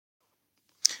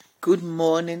Good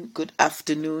morning, good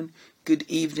afternoon, good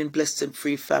evening, Blessed and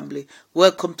Free family.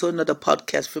 Welcome to another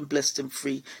podcast from Blessed and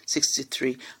Free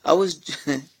 63. Let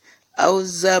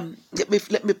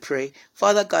me pray.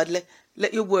 Father God,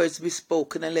 let your words be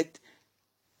spoken and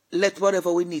let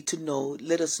whatever we need to know,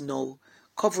 let us know.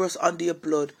 Cover us under your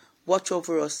blood, watch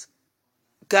over us,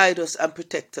 guide us and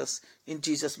protect us. In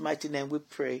Jesus' mighty name we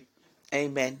pray.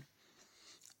 Amen.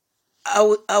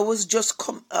 I was just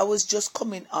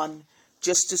coming on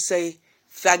just to say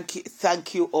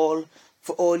thank you all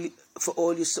for all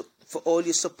your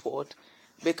support,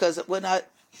 because when I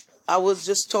was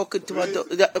just talking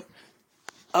to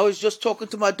I was just talking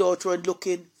to my daughter and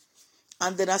looking,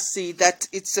 and then I see that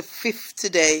it's the 5th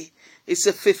today. It's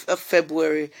the 5th of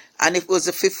February, and it was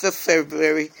the 5th of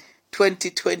February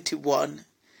 2021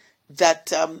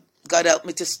 that God helped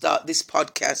me to start this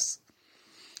podcast.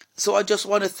 So I just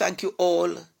want to thank you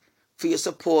all for your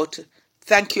support.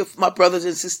 Thank you, my brothers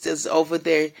and sisters over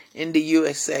there in the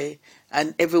USA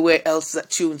and everywhere else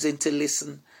that tunes in to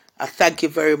listen. I thank you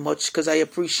very much, because I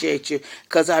appreciate you,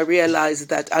 because I realize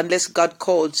that unless God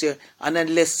calls you and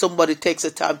unless somebody takes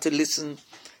the time to listen,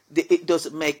 it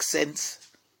doesn't make sense.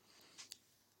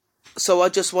 So I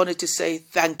just wanted to say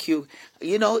thank you.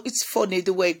 You know, it's funny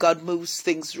the way God moves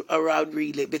things around,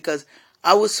 really, because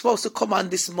I was supposed to come on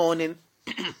this morning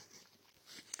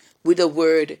with a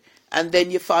word, and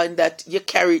then you find that you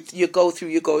go through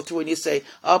and you say,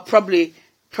 oh, probably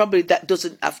that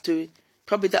doesn't have to,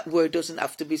 probably that word doesn't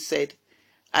have to be said.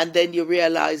 And then you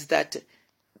realize that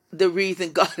the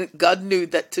reason God knew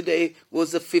that today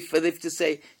was the 5th, and if to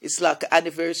say it's like an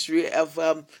anniversary of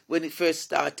when it first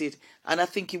started, and I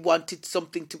think he wanted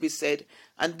something to be said.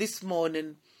 And this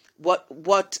morning,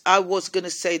 what I was going to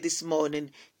say this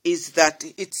morning is that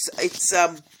it's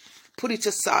put it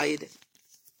aside.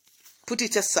 Put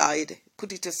it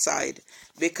aside,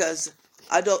 because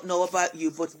I don't know about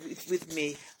you, but with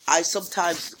me, I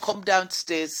sometimes come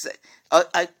downstairs,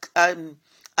 and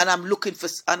I'm looking for,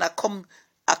 and I come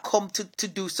to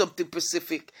do something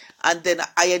specific, and then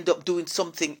I end up doing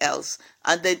something else,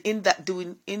 and then in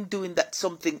doing that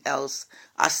something else,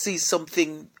 I see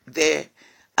something there,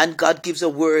 and God gives a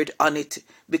word on it,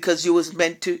 because you was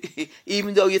meant to,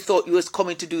 even though you thought you was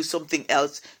coming to do something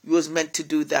else, you was meant to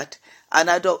do that. And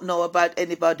I don't know about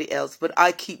anybody else, but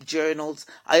I keep journals.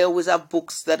 I always have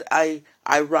books that I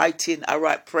write in. I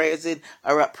write prayers in.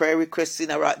 I write prayer requests in.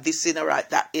 I write this in. I write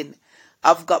that in.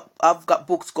 I've got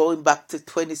books going back to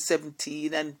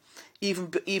 2017 and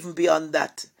even beyond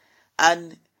that.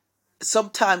 And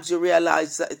sometimes you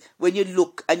realize that when you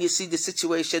look and you see the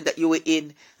situation that you were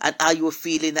in and how you were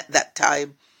feeling at that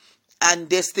time,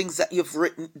 and there's things that you've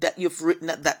written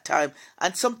at that time,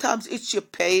 and sometimes it's your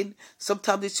pain,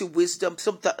 sometimes it's your wisdom,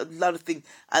 sometimes a lot of things,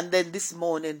 and then this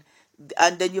morning,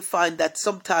 and then you find that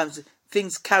sometimes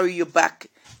things carry you back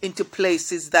into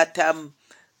places that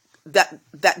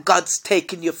that God's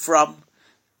taken you from,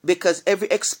 because every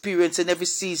experience and every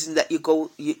season that you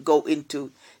go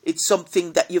into, it's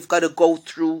something that you've got to go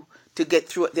through to get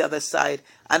through at the other side.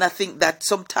 And I think that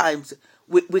sometimes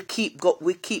we keep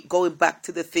going back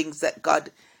to the things that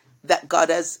God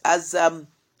has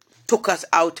took us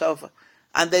out of.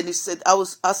 And then he said,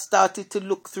 I started to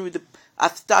look through the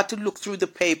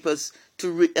papers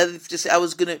to read. I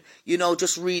was gonna,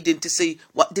 just reading to see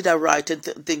what did I write and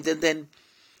things. And then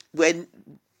when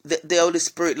the Holy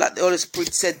Spirit, like the Holy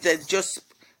Spirit said, then just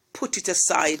put it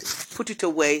aside, put it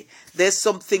away. There's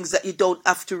some things that you don't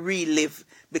have to relive,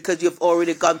 because you've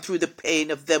already gone through the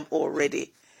pain of them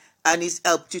already, and He's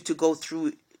helped you to go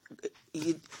through.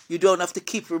 You don't have to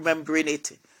keep remembering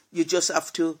it. You just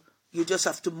have to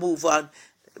move on,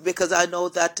 because I know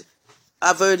that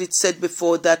I've heard it said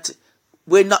before that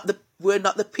we're not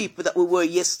the people that we were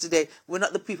yesterday. We're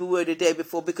not the people we were the day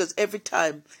before, because every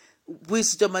time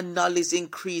wisdom and knowledge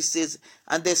increases,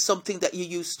 and there's something that you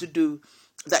used to do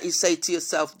that you say to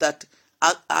yourself that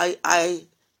I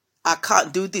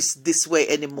can't do this way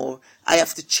anymore. I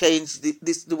have to change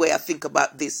the way I think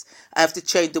about this. I have to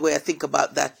change the way I think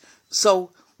about that.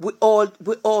 So we're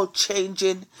all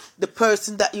changing. The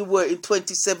person that you were in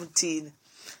 2017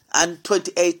 and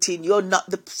 2018, you're not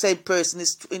the same person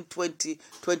as in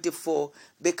 2024,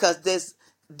 because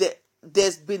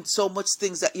there's been so much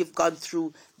things that you've gone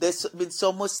through. There's been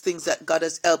so much things that God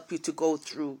has helped you to go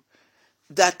through,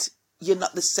 that you're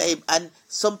not the same. And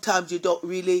sometimes you don't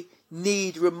really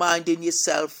need reminding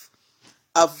yourself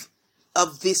of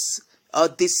this or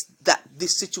this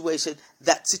situation,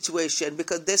 that situation,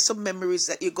 because there's some memories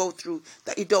that you go through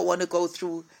that you don't want to go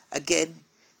through again.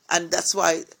 And that's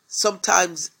why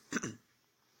sometimes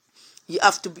you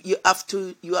have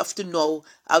to know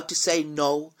how to say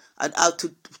no, and how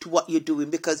to what you're doing,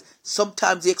 because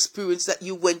sometimes the experience that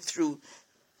you went through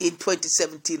in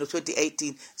 2017 or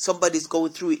 2018, somebody's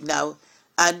going through it now,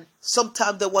 and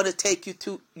sometimes they want to take you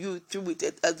through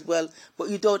it as well. But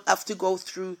you don't have to go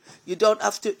through. You don't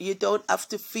have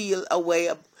to feel a way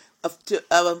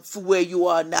for where you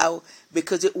are now,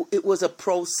 because it was a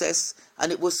process,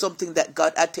 and it was something that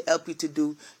God had to help you to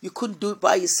do. You couldn't do it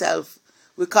by yourself.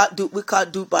 We can't do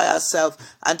it by ourselves.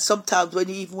 And sometimes when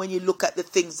you look at the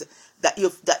things that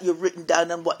you've written down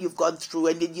and what you've gone through,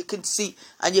 and then you can see,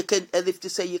 and you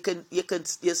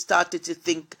started to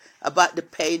think about the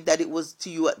pain that it was to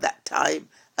you at that time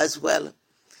as well.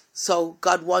 So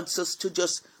God wants us to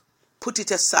just put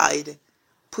it aside,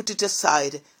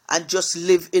 and just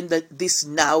live in this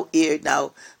now, here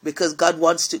now, because God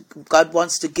wants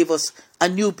to give us a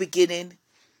new beginning.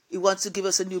 He wants to give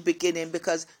us a new beginning,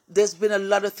 because there's been a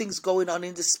lot of things going on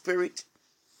in the spirit.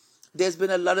 There's been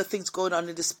a lot of things going on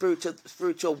in the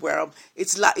spiritual realm.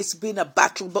 It's like it's been a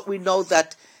battle, but we know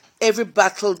that every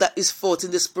battle that is fought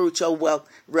in the spiritual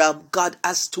realm, God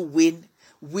has to win.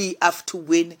 We have to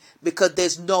win, because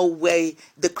there's no way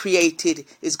the created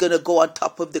is going to go on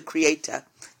top of the creator.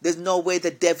 There's no way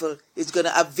the devil is going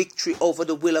to have victory over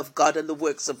the will of God and the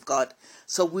works of God.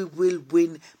 So we will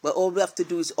win, but all we have to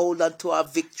do is hold on to our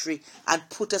victory and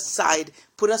put aside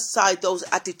those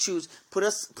attitudes, put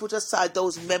aside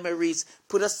those memories,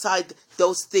 put aside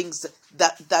those things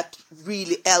that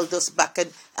really held us back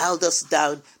and held us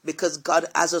down, because God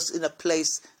has us in a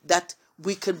place that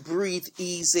we can breathe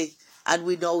easy, and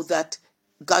we know that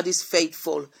God is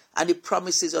faithful, and He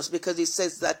promises us, because He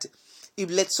says that He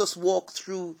lets us walk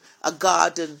through a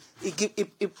garden. He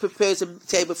prepares a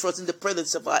table for us in the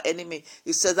presence of our enemy.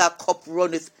 He says our cup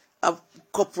runneth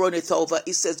over.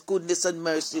 He says goodness and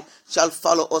mercy shall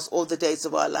follow us all the days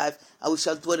of our life, and we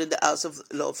shall dwell in the house of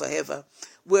the Lord forever.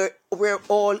 We're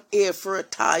all here for a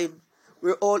time.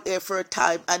 We're all here for a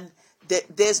time, and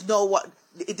there's no one.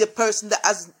 The person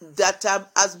that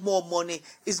has more money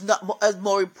is not as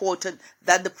more important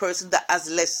than the person that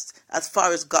has less, as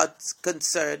far as God's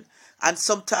concerned. And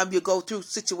sometimes you go through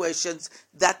situations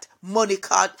that money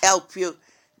can't help you.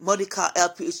 Money can't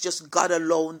help you. It's just God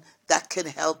alone that can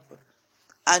help.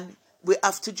 And we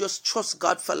have to just trust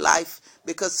God for life,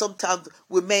 because sometimes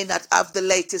we may not have the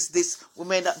latest this, we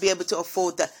may not be able to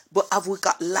afford that. But have we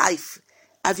got life?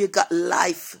 Have you got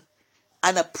life?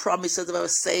 And a promise of our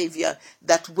Savior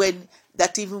that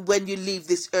even when you leave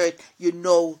this earth, you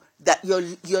know that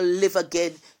you'll live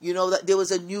again. You know that there's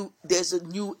a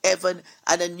new heaven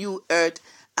and a new earth.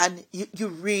 And you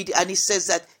read, and He says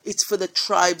that it's for the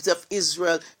tribes of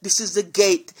Israel. This is the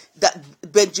gate that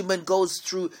Benjamin goes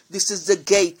through. This is the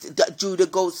gate that Judah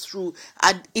goes through.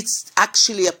 And it's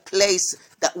actually a place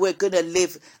that we're going to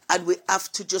live. And we have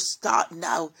to just start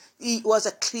now. He was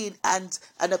a clean hand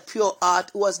and a pure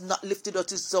heart, who has not lifted up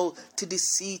his soul to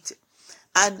deceit.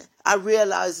 And I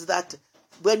realize that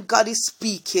when God is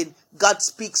speaking, God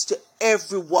speaks to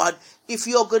everyone. If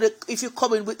you're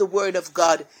coming with the word of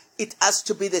God, it has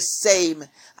to be the same.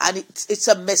 And it's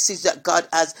a message that God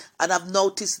has. And I've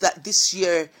noticed that this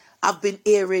year I've been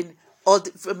hearing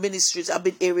from ministries, I've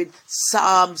been hearing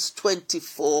Psalms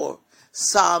 24.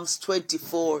 Psalms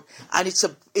 24. And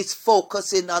it's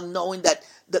focusing on knowing that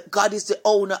God is the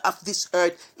owner of this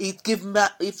earth. He's given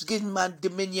man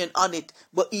dominion on it,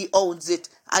 but He owns it.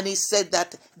 And He said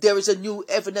that there is a new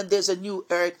heaven and there's a new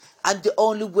earth. And the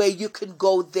only way you can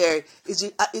go there is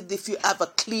if you have a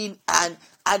clean hand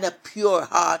and a pure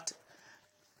heart.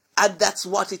 And that's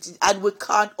what it is. And we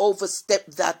can't overstep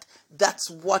that. That's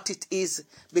what it is.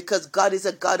 Because God is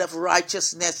a God of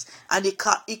righteousness. And He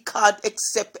can't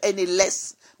accept any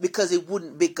less, because it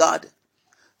wouldn't be God.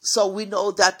 So we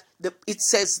know that it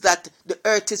says that the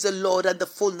earth is the Lord and the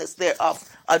fullness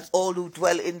thereof, and all who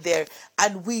dwell in there.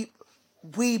 And we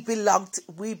belong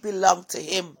to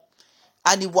Him.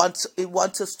 And He wants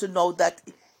us to know that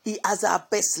He has our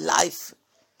best life.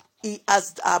 He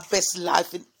has our best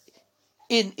life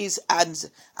in His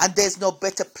hands. And there's no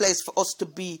better place for us to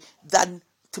be than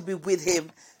to be with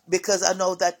Him. Because I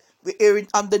know that we're hearing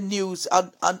on the news,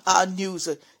 on our news,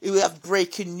 we have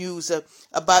breaking news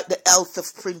about the health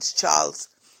of Prince Charles,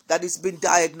 that he's been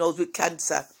diagnosed with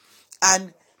cancer.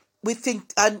 And we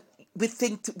think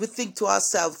to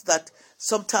ourselves that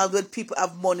sometimes when people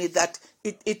have money, that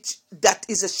that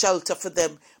is a shelter for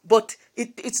them. But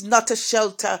it's not a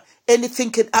shelter. Anything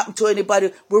can happen to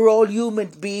anybody. We're all human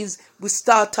beings. We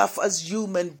start off as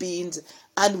human beings.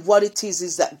 And what it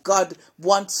is that God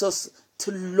wants us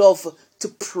to love, to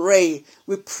pray.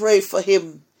 We pray for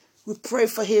Him. We pray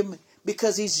for Him,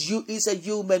 because he's a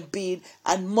human being,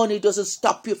 and money doesn't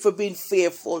stop you from being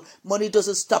fearful. Money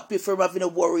doesn't stop you from having a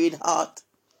worrying heart.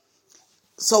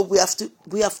 So we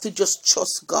have to just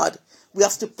trust God. We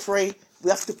have to pray.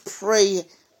 We have to pray.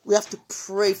 We have to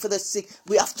pray for the sick.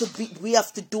 We have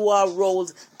to do our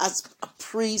roles as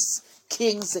priests,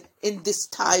 kings in this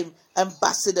time,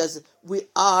 ambassadors. We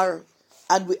are,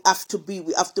 and we have to be.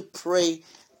 We have to pray.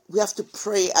 We have to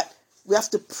pray. We have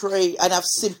to pray and have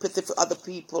sympathy for other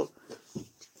people,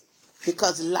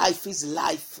 because life is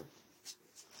life.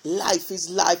 Life is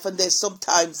life, and there's some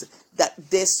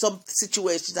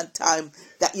situations and time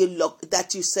that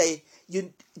you say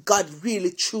God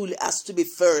really truly has to be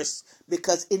first,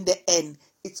 because in the end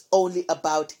it's only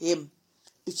about him.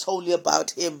 It's only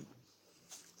about him.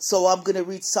 So I'm going to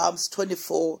read Psalms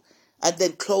 24 and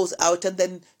then close out, and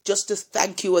then just to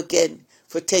thank you again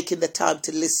for taking the time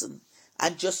to listen,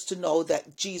 and just to know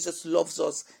that Jesus loves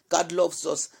us, God loves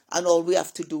us, and all we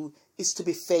have to do is to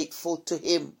be faithful to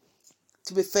him.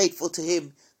 To be faithful to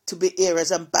him, to be here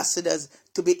as ambassadors,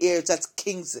 to be here as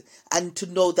kings, and to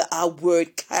know that our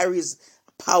word carries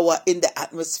power in the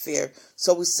atmosphere.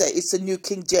 So we say, it's a New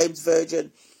King James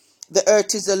Version. The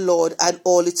earth is the Lord and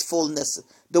all its fullness,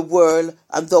 the world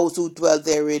and those who dwell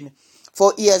therein.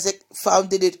 For he has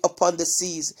founded it upon the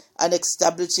seas and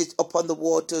established it upon the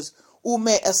waters. Who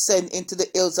may ascend into the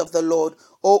hills of the Lord,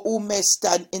 or who may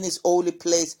stand in his holy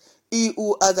place? He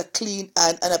who has a clean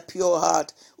hand and a pure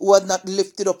heart, who has not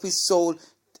lifted up his soul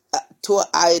to an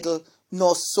idol,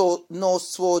 nor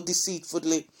swore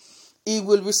deceitfully. He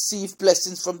will receive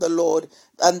blessings from the Lord,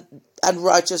 and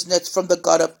righteousness from the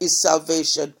God of his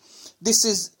salvation. This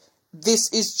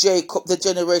is Jacob, the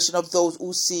generation of those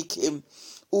who seek him,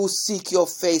 who seek your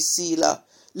face, Selah.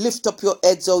 Lift up your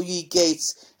heads, O ye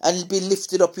gates, and be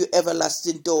lifted up your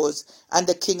everlasting doors, and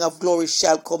the King of glory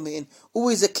shall come in. Who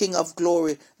is the King of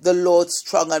glory? The Lord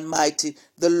strong and mighty,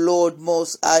 the Lord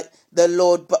most high, the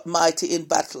Lord mighty in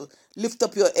battle. Lift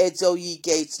up your heads, O ye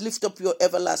gates, lift up your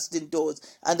everlasting doors,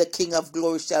 and the King of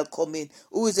glory shall come in.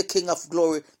 Who is the King of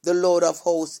glory? The Lord of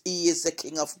hosts, he is the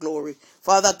King of glory.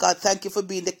 Father God, thank you for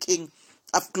being the King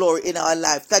of glory in our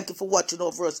life. Thank you for watching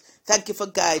over us. Thank you for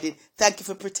guiding. Thank you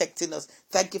for protecting us.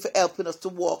 Thank you for helping us to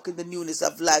walk in the newness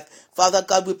of life. Father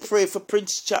God, we pray for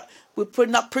Prince Charles. We pray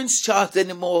not Prince Charles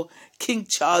anymore, King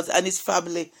Charles and his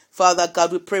family. Father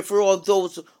God, we pray for all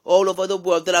those all over the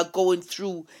world that are going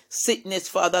through sickness,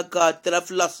 Father God, that have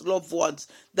lost loved ones,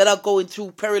 that are going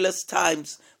through perilous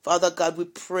times. Father God, we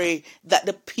pray that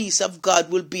the peace of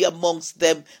God will be amongst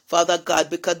them, Father God,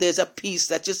 because there's a peace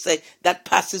that you say that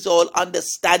passes all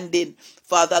understanding,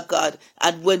 Father God.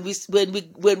 And when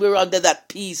we're under that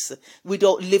peace, we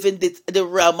don't live in the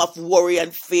realm of worry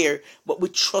and fear, but we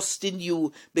trust in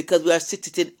you, because we are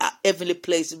sitting in a heavenly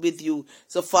place with you.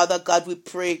 So Father God, we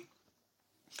pray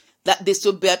that this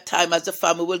will be a time as a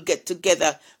family will get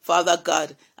together, Father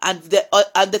God, and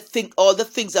all the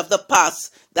things of the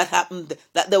past that happened,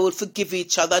 that they will forgive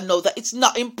each other. Know that it's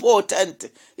not important.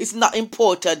 It's not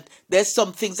important. There's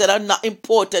some things that are not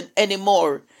important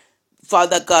anymore,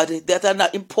 Father God, that are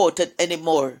not important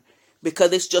anymore,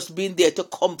 because it's just been there to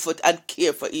comfort and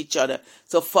care for each other.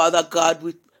 So Father God,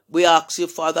 we ask you,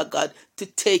 Father God, to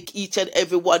take each and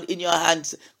every one in your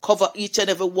hands. Cover each and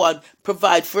every one.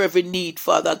 Provide for every need,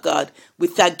 Father God. We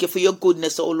thank you for your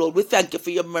goodness, oh Lord. We thank you for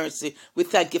your mercy. We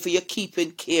thank you for your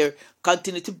keeping care.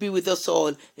 Continue to be with us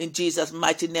all. In Jesus'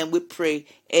 mighty name we pray.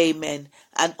 Amen.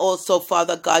 And also,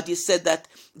 Father God, you said that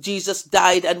Jesus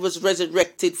died and was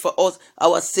resurrected for us,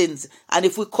 our sins. And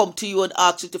if we come to you and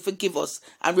ask you to forgive us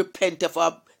and repent of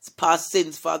our past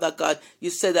sins, Father God, you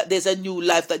said that there's a new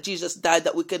life that Jesus died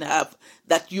that we can have,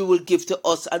 that you will give to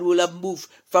us, and we'll have moved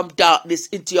from darkness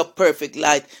into your perfect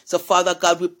light. So Father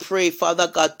God, we pray, Father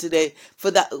God, today for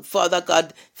that, Father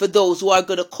God, for those who are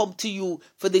going to come to you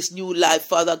for this new life,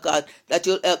 Father God, that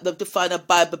you'll help them to find a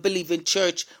Bible believing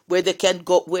church where they can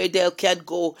go,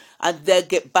 and they'll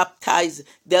get baptized.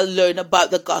 They'll learn about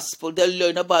the gospel. They'll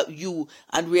learn about you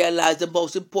and realize the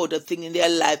most important thing in their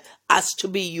life has to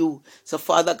be you. So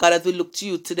Father God, as we look to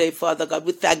you today, Father God,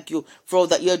 we thank you for all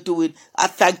that you're doing. I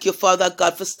thank you, Father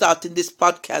God, for starting this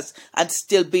podcast and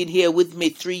still being here with me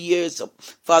 3 years.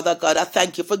 Father God, I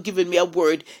thank you for giving me a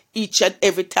word each and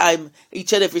every time,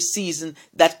 each and every season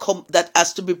that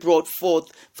has to be brought forth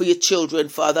for your children,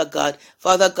 Father God.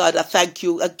 Father God, I thank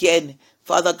you again,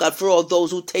 Father God, for all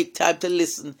those who take time to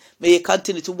listen. May you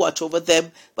continue to watch over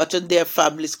them, but on their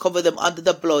families. Cover them under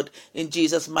the blood. In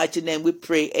Jesus' mighty name we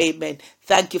pray. Amen.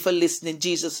 Thank you for listening.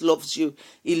 Jesus loves you.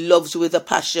 He loves you with a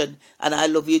passion, and I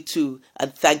love you too.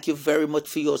 And thank you very much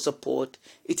for your support.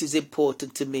 It is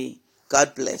important to me.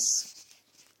 God bless.